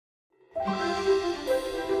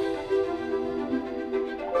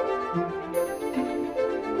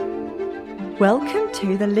Welcome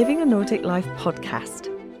to the Living a Nordic Life podcast,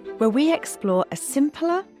 where we explore a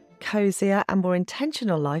simpler, cosier and more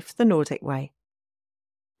intentional life the Nordic way.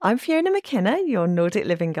 I'm Fiona McKenna, your Nordic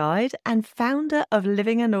living guide and founder of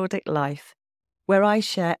Living a Nordic Life, where I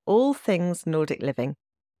share all things Nordic living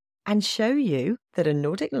and show you that a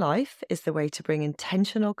Nordic life is the way to bring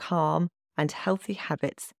intentional calm and healthy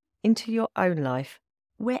habits into your own life,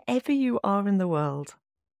 wherever you are in the world.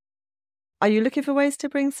 Are you looking for ways to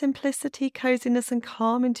bring simplicity, coziness and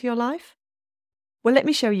calm into your life? Well, let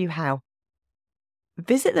me show you how.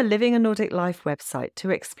 Visit the Living a Nordic Life website to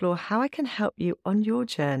explore how I can help you on your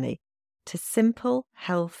journey to simple,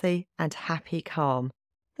 healthy and happy calm,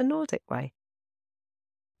 the Nordic way.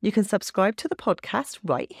 You can subscribe to the podcast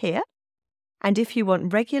right here. And if you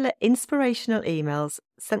want regular inspirational emails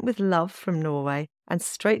sent with love from Norway and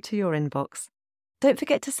straight to your inbox, don't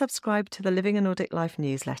forget to subscribe to the Living a Nordic Life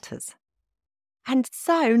newsletters. And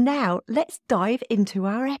so now let's dive into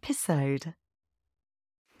our episode.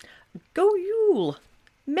 Go Yule!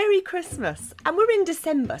 Merry Christmas! And we're in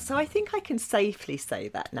December, so I think I can safely say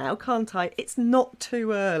that now, can't I? It's not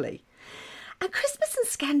too early. And Christmas and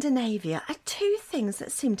Scandinavia are two things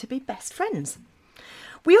that seem to be best friends.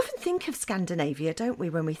 We often think of Scandinavia, don't we,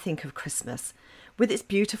 when we think of Christmas, with its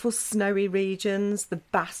beautiful snowy regions, the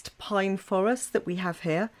vast pine forests that we have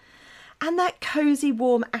here, and that cosy,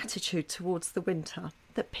 warm attitude towards the winter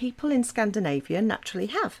that people in Scandinavia naturally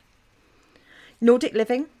have. Nordic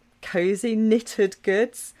living, cosy knitted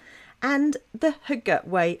goods, and the hygge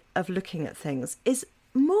way of looking at things is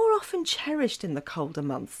more often cherished in the colder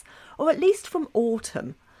months, or at least from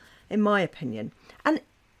autumn, in my opinion, and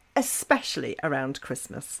especially around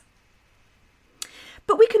Christmas.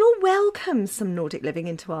 But we can all welcome some Nordic living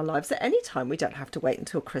into our lives at any time. We don't have to wait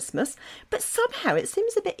until Christmas. But somehow it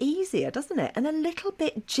seems a bit easier, doesn't it? And a little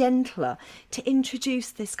bit gentler to introduce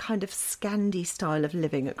this kind of Scandi style of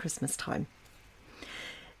living at Christmas time.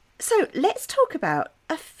 So let's talk about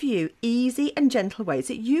a few easy and gentle ways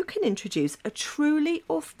that you can introduce a truly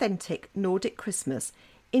authentic Nordic Christmas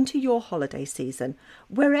into your holiday season,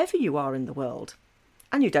 wherever you are in the world.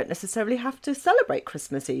 And you don't necessarily have to celebrate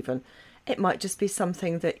Christmas even. It might just be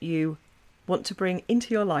something that you want to bring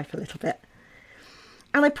into your life a little bit.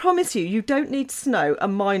 And I promise you, you don't need snow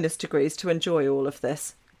and minus degrees to enjoy all of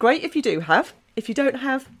this. Great if you do have. If you don't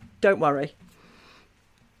have, don't worry.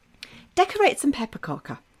 Decorate some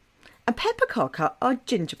pepperkaka. And pepperkaka are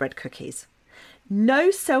gingerbread cookies.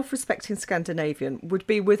 No self-respecting Scandinavian would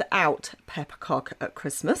be without pepperkaka at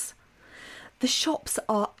Christmas. The shops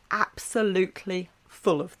are absolutely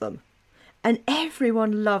full of them. And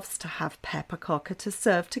everyone loves to have pepperkaka to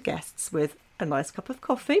serve to guests with a nice cup of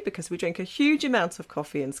coffee, because we drink a huge amount of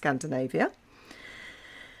coffee in Scandinavia.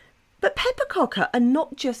 But pepperkaka are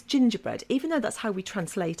not just gingerbread, even though that's how we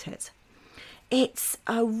translate it. It's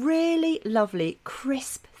a really lovely,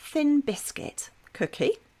 crisp, thin biscuit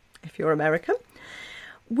cookie, if you're American,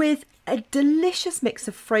 with a delicious mix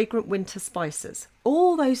of fragrant winter spices,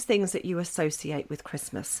 all those things that you associate with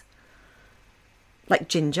Christmas, like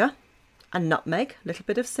ginger and nutmeg, a little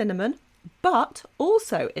bit of cinnamon, but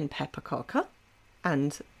also in pepperkaka,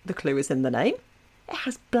 and the clue is in the name, it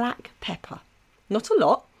has black pepper. Not a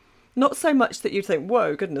lot, not so much that you'd think,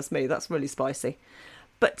 whoa, goodness me, that's really spicy,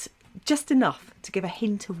 but just enough to give a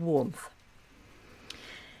hint of warmth.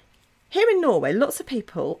 Here in Norway, lots of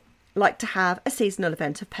people like to have a seasonal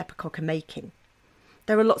event of pepperkaka making.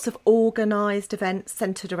 There are lots of organised events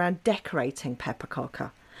centred around decorating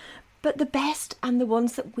pepperkaka. But the best and the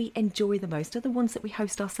ones that we enjoy the most are the ones that we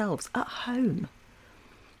host ourselves at home.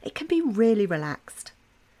 It can be really relaxed.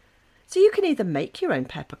 So you can either make your own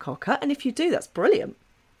pepperkaka, and if you do, that's brilliant.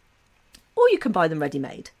 Or you can buy them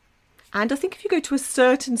ready-made. And I think if you go to a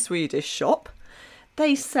certain Swedish shop,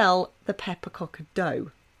 they sell the pepperkaka dough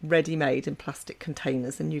ready-made in plastic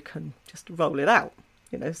containers, and you can just roll it out.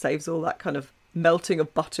 You know, saves all that kind of melting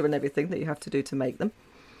of butter and everything that you have to do to make them.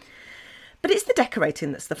 But it's the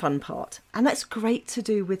decorating that's the fun part, and that's great to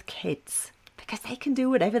do with kids because they can do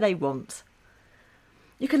whatever they want.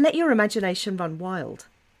 You can let your imagination run wild.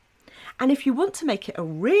 And if you want to make it a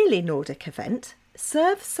really Nordic event,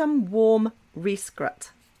 serve some warm risgrøt,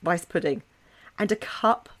 rice pudding, and a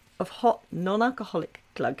cup of hot non-alcoholic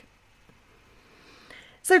gløgg.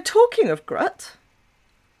 So talking of grøt,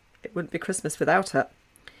 it wouldn't be Christmas without it.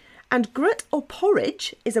 And grøt or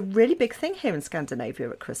porridge is a really big thing here in Scandinavia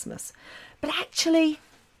at Christmas. But actually,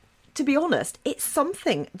 to be honest, it's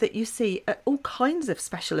something that you see at all kinds of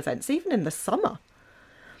special events, even in the summer.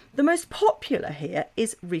 The most popular here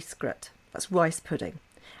is risgrøt, that's rice pudding.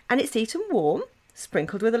 And it's eaten warm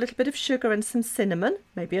sprinkled with a little bit of sugar and some cinnamon,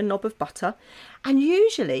 maybe a knob of butter, and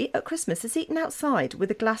usually at Christmas it's eaten outside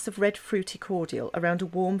with a glass of red fruity cordial around a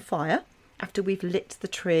warm fire after we've lit the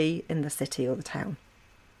tree in the city or the town.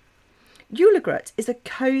 Julegrut is a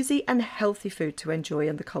cosy and healthy food to enjoy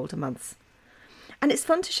in the colder months, and it's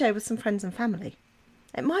fun to share with some friends and family.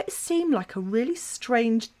 It might seem like a really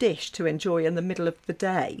strange dish to enjoy in the middle of the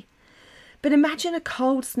day, but imagine a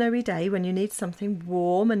cold, snowy day when you need something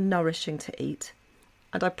warm and nourishing to eat,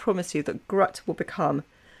 and I promise you that grut will become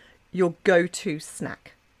your go-to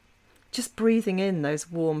snack. Just breathing in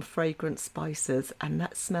those warm, fragrant spices and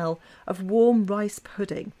that smell of warm rice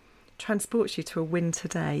pudding transports you to a winter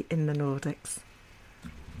day in the Nordics.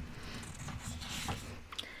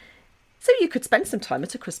 So you could spend some time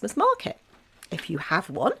at a Christmas market, if you have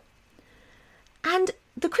one. And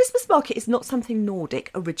the Christmas market is not something Nordic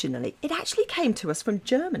originally. It actually came to us from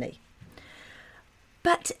Germany.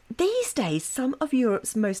 But these days, some of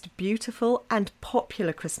Europe's most beautiful and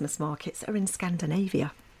popular Christmas markets are in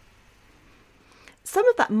Scandinavia. Some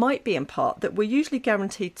of that might be in part that we're usually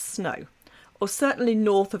guaranteed snow, or certainly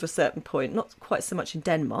north of a certain point, not quite so much in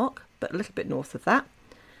Denmark, but a little bit north of that.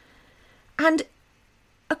 And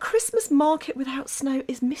a Christmas market without snow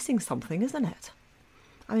is missing something, isn't it?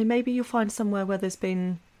 I mean, maybe you'll find somewhere where they've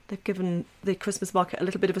given the Christmas market a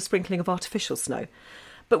little bit of a sprinkling of artificial snow.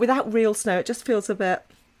 But without real snow, it just feels a bit,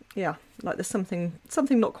 like there's something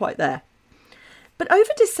not quite there. But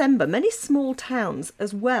over December, many small towns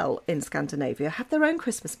as well in Scandinavia have their own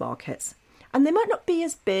Christmas markets. And they might not be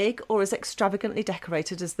as big or as extravagantly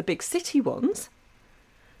decorated as the big city ones,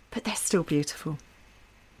 but they're still beautiful.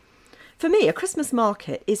 For me, a Christmas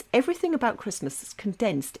market is everything about Christmas that's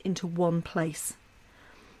condensed into one place.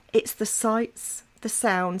 It's the sights, the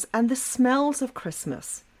sounds and the smells of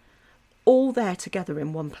Christmas all there together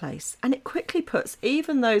in one place. And it quickly puts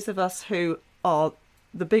even those of us who are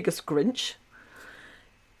the biggest Grinch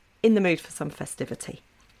in the mood for some festivity.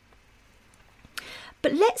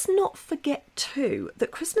 But let's not forget too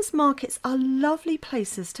that Christmas markets are lovely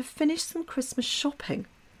places to finish some Christmas shopping.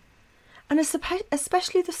 And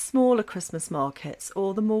especially the smaller Christmas markets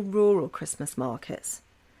or the more rural Christmas markets.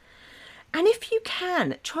 And if you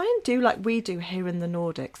can, try and do like we do here in the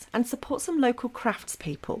Nordics and support some local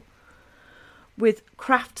craftspeople with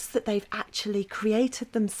crafts that they've actually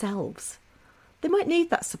created themselves. They might need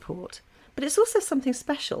that support, but it's also something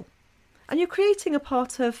special. And you're creating a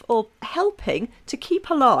part of, or helping to keep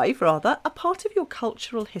alive, rather, a part of your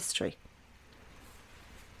cultural history.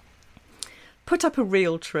 Put up a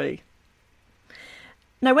real tree.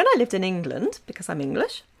 Now, when I lived in England, because I'm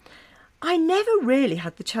English, I never really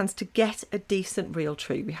had the chance to get a decent real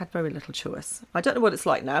tree. We had very little choice. I don't know what it's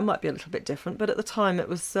like now, it might be a little bit different, but at the time it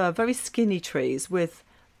was very skinny trees with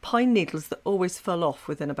pine needles that always fell off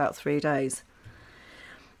within about 3 days.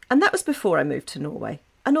 And that was before I moved to Norway.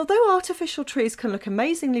 And although artificial trees can look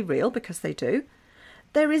amazingly real, because they do,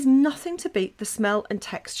 there is nothing to beat the smell and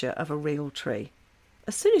texture of a real tree.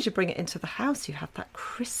 As soon as you bring it into the house, you have that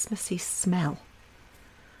Christmassy smell.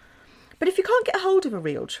 But if you can't get hold of a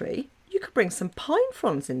real tree, you could bring some pine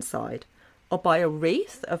fronds inside, or buy a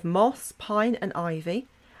wreath of moss, pine and ivy,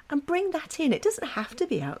 and bring that in. It doesn't have to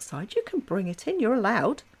be outside. You can bring it in. You're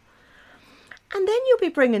allowed. And then you'll be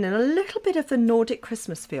bringing in a little bit of the Nordic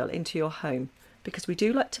Christmas feel into your home, because we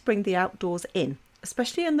do like to bring the outdoors in,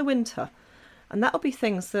 especially in the winter. And that'll be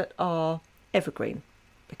things that are evergreen,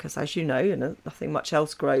 because as you know, nothing much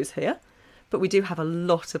else grows here, but we do have a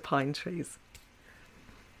lot of pine trees.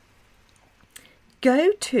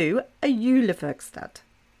 Go to a juleverkstad,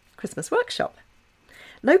 Christmas workshop.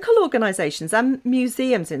 Local organisations and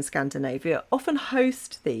museums in Scandinavia often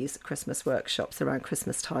host these Christmas workshops around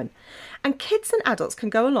Christmas time. And kids and adults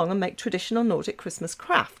can go along and make traditional Nordic Christmas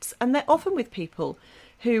crafts. And they're often with people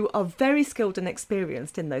who are very skilled and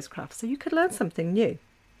experienced in those crafts. So you could learn something new.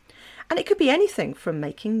 And it could be anything from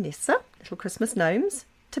making nissa, little Christmas gnomes,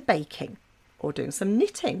 to baking, or doing some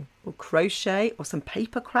knitting, or crochet, or some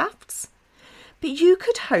paper crafts. But you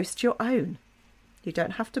could host your own. You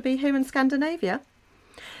don't have to be here in Scandinavia.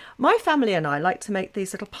 My family and I like to make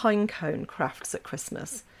these little pine cone crafts at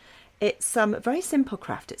Christmas. It's a very simple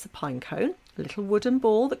craft. It's a pine cone, a little wooden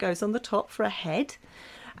ball that goes on the top for a head.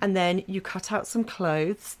 And then you cut out some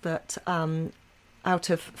clothes that out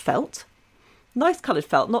of felt. Nice coloured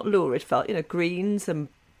felt, not lurid felt, greens and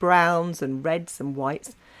browns and reds and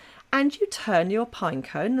whites. And you turn your pine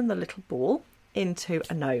cone and the little ball into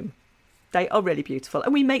a gnome. They are really beautiful,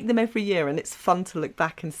 and we make them every year, and it's fun to look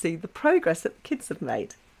back and see the progress that the kids have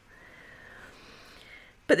made.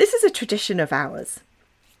 But this is a tradition of ours.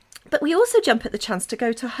 But we also jump at the chance to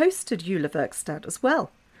go to hosted juleverkstad as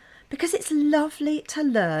well, because it's lovely to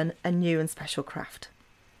learn a new and special craft.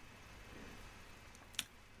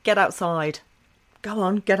 Get outside. Go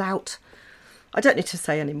on, get out. I don't need to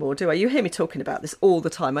say any more, do I? You hear me talking about this all the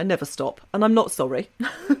time. I never stop, and I'm not sorry.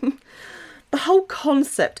 The whole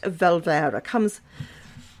concept of Velvera comes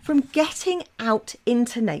from getting out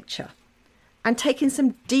into nature and taking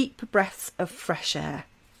some deep breaths of fresh air.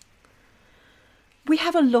 We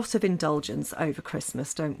have a lot of indulgence over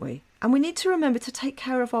Christmas, don't we? And we need to remember to take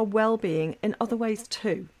care of our well-being in other ways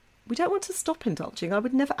too. We don't want to stop indulging. I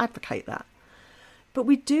would never advocate that. But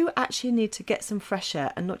we do actually need to get some fresh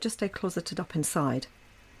air and not just stay closeted up inside.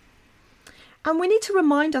 And we need to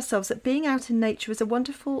remind ourselves that being out in nature is a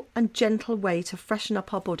wonderful and gentle way to freshen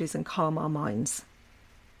up our bodies and calm our minds.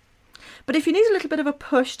 But if you need a little bit of a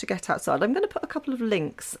push to get outside, I'm going to put a couple of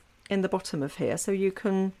links in the bottom of here so you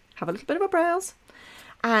can have a little bit of a browse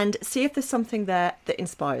and see if there's something there that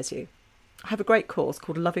inspires you. I have a great course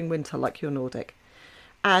called Loving Winter Like You're Nordic.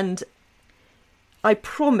 And I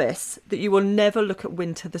promise that you will never look at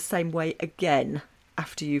winter the same way again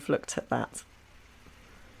after you've looked at that.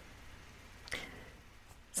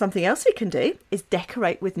 Something else we can do is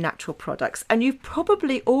decorate with natural products. And you've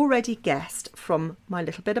probably already guessed from my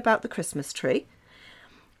little bit about the Christmas tree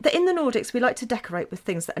that in the Nordics we like to decorate with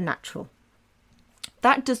things that are natural.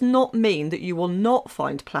 That does not mean that you will not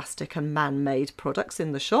find plastic and man-made products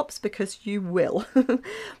in the shops, because you will.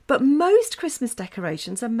 But most Christmas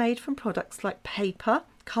decorations are made from products like paper,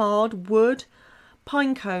 card, wood,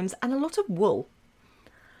 pine cones and a lot of wool.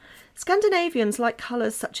 Scandinavians like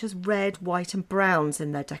colours such as red, white and browns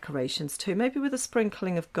in their decorations too, maybe with a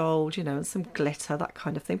sprinkling of gold, and some glitter, that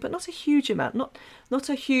kind of thing, but not a huge amount, not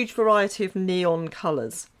a huge variety of neon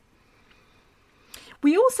colours.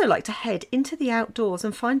 We also like to head into the outdoors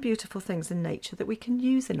and find beautiful things in nature that we can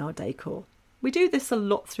use in our decor. We do this a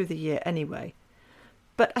lot through the year anyway,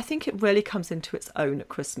 but I think it really comes into its own at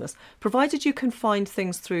Christmas, provided you can find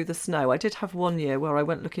things through the snow. I did have one year where I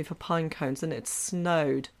went looking for pine cones and it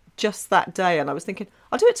snowed just that day, and I was thinking,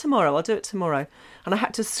 I'll do it tomorrow, and I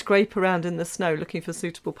had to scrape around in the snow looking for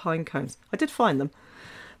suitable pine cones. I did find them,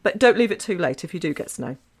 but don't leave it too late if you do get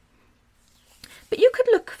snow. But you could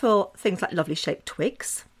look for things like lovely shaped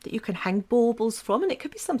twigs that you can hang baubles from, and it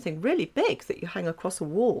could be something really big that you hang across a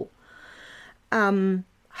wall.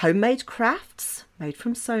 Homemade crafts made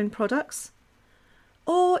from sewn products.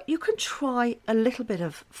 Or you can try a little bit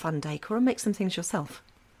of fun decor and make some things yourself.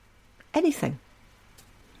 Anything.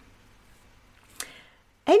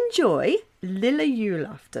 Enjoy Lille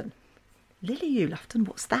Julaften. Lille Julaften,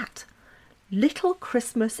 what's that? Little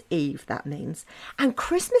Christmas Eve, that means. And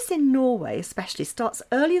Christmas in Norway especially starts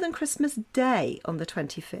earlier than Christmas Day on the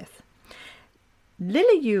 25th.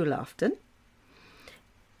 Lille Julaften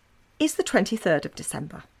is the 23rd of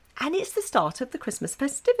December. And it's the start of the Christmas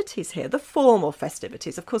festivities here, the formal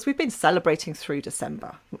festivities. Of course, we've been celebrating through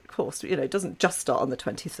December. Of course, it doesn't just start on the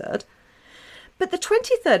 23rd. But the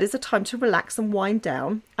 23rd is a time to relax and wind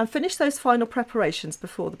down and finish those final preparations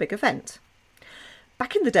before the big event.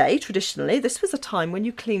 Back in the day, traditionally, this was a time when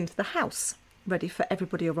you cleaned the house, ready for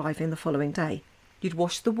everybody arriving the following day. You'd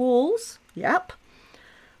wash the walls,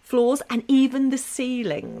 floors and even the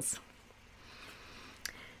ceilings.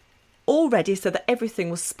 All ready so that everything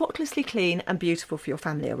was spotlessly clean and beautiful for your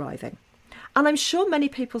family arriving. And I'm sure many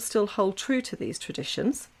people still hold true to these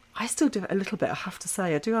traditions. I still do it a little bit, I have to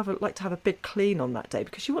say. I do like to have a big clean on that day,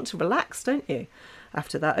 because you want to relax, don't you,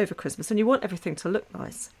 after that, over Christmas, and you want everything to look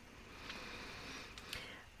nice.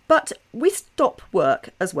 But we stop work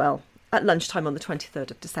as well at lunchtime on the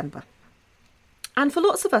 23rd of December. And for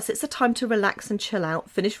lots of us, it's a time to relax and chill out,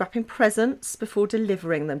 finish wrapping presents before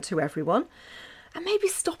delivering them to everyone, and maybe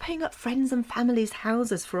stopping at friends and family's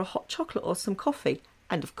houses for a hot chocolate or some coffee,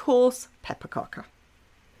 and of course, pepperkaka.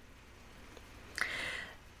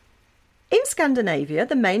 In Scandinavia,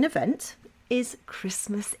 the main event is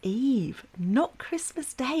Christmas Eve, not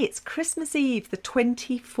Christmas Day. It's Christmas Eve, the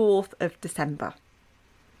 24th of December.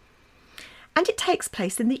 And it takes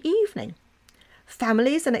place in the evening.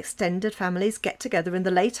 Families and extended families get together in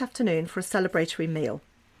the late afternoon for a celebratory meal.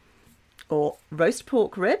 Or roast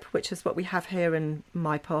pork rib, which is what we have here in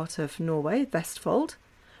my part of Norway, Vestfold.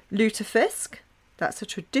 Lutefisk, that's a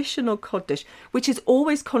traditional cod dish, which is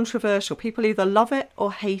always controversial. People either love it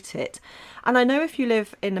or hate it. And I know if you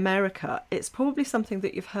live in America, it's probably something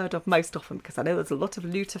that you've heard of most often, because I know there's a lot of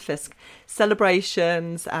lutefisk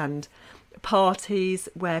celebrations and parties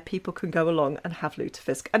where people can go along and have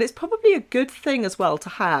lutefisk. And it's probably a good thing as well to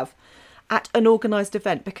have at an organised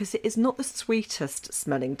event, because it is not the sweetest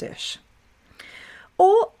smelling dish.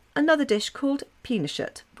 Or another dish called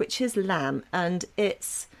pinnekjøtt, which is lamb, and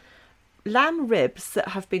it's lamb ribs that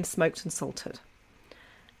have been smoked and salted.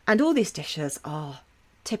 And all these dishes are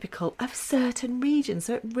typical of certain regions,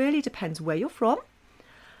 so it really depends where you're from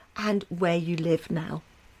and where you live now,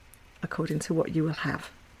 according to what you will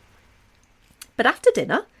have. But after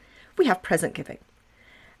dinner, we have present giving.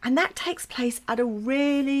 And that takes place at a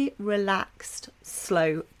really relaxed,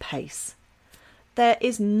 slow pace. There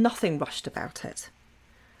is nothing rushed about it.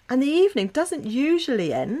 And the evening doesn't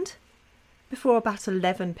usually end before about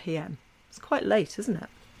 11 p.m. It's quite late, isn't it?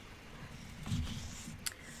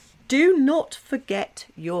 Do not forget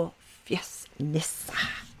your fjällnisse.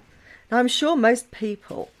 Now, I'm sure most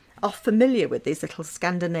people are familiar with these little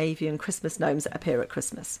Scandinavian Christmas gnomes that appear at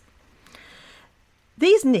Christmas.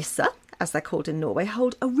 These nisse, as they're called in Norway,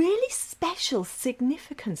 hold a really special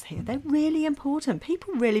significance here. They're really important.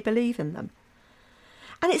 People really believe in them.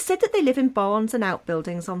 And it's said that they live in barns and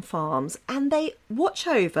outbuildings on farms, and they watch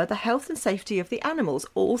over the health and safety of the animals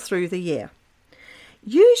all through the year.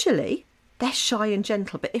 Usually, they're shy and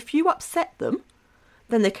gentle, but if you upset them,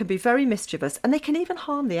 then they can be very mischievous and they can even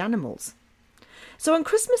harm the animals. So on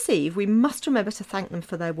Christmas Eve, we must remember to thank them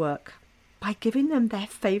for their work by giving them their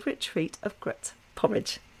favourite treat of grit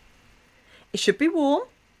porridge. It should be warm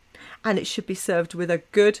and it should be served with a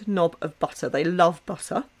good knob of butter. They love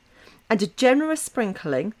butter. And a generous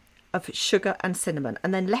sprinkling of sugar and cinnamon,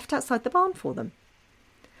 and then left outside the barn for them.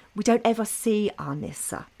 We don't ever see our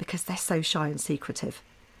nisse because they're so shy and secretive.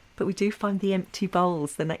 But we do find the empty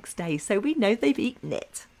bowls the next day, so we know they've eaten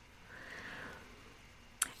it.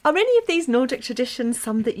 Are any of these Nordic traditions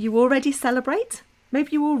some that you already celebrate?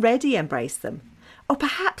 Maybe you already embrace them. Or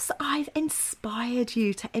perhaps I've inspired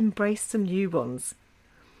you to embrace some new ones.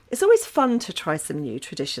 It's always fun to try some new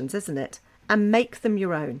traditions, isn't it? And make them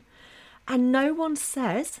your own. And no one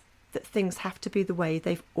says that things have to be the way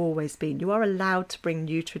they've always been. You are allowed to bring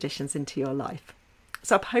new traditions into your life.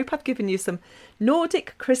 So I hope I've given you some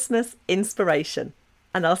Nordic Christmas inspiration,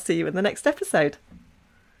 and I'll see you in the next episode.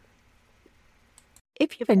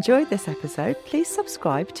 If you've enjoyed this episode, please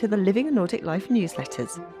subscribe to the Living a Nordic Life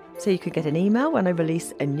newsletters so you can get an email when I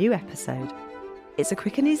release a new episode. It's a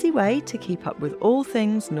quick and easy way to keep up with all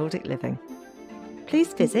things Nordic living.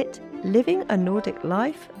 Please visit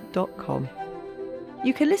livinganordiclife.com.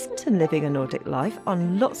 You can listen to Living a Nordic Life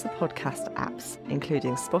on lots of podcast apps,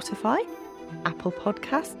 including Spotify, Apple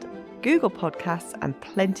Podcast, Google Podcasts, and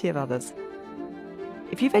plenty of others.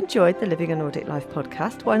 If you've enjoyed the Living a Nordic Life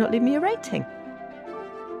podcast, why not leave me a rating?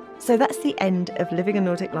 So that's the end of Living a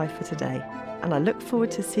Nordic Life for today, and I look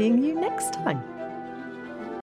forward to seeing you next time.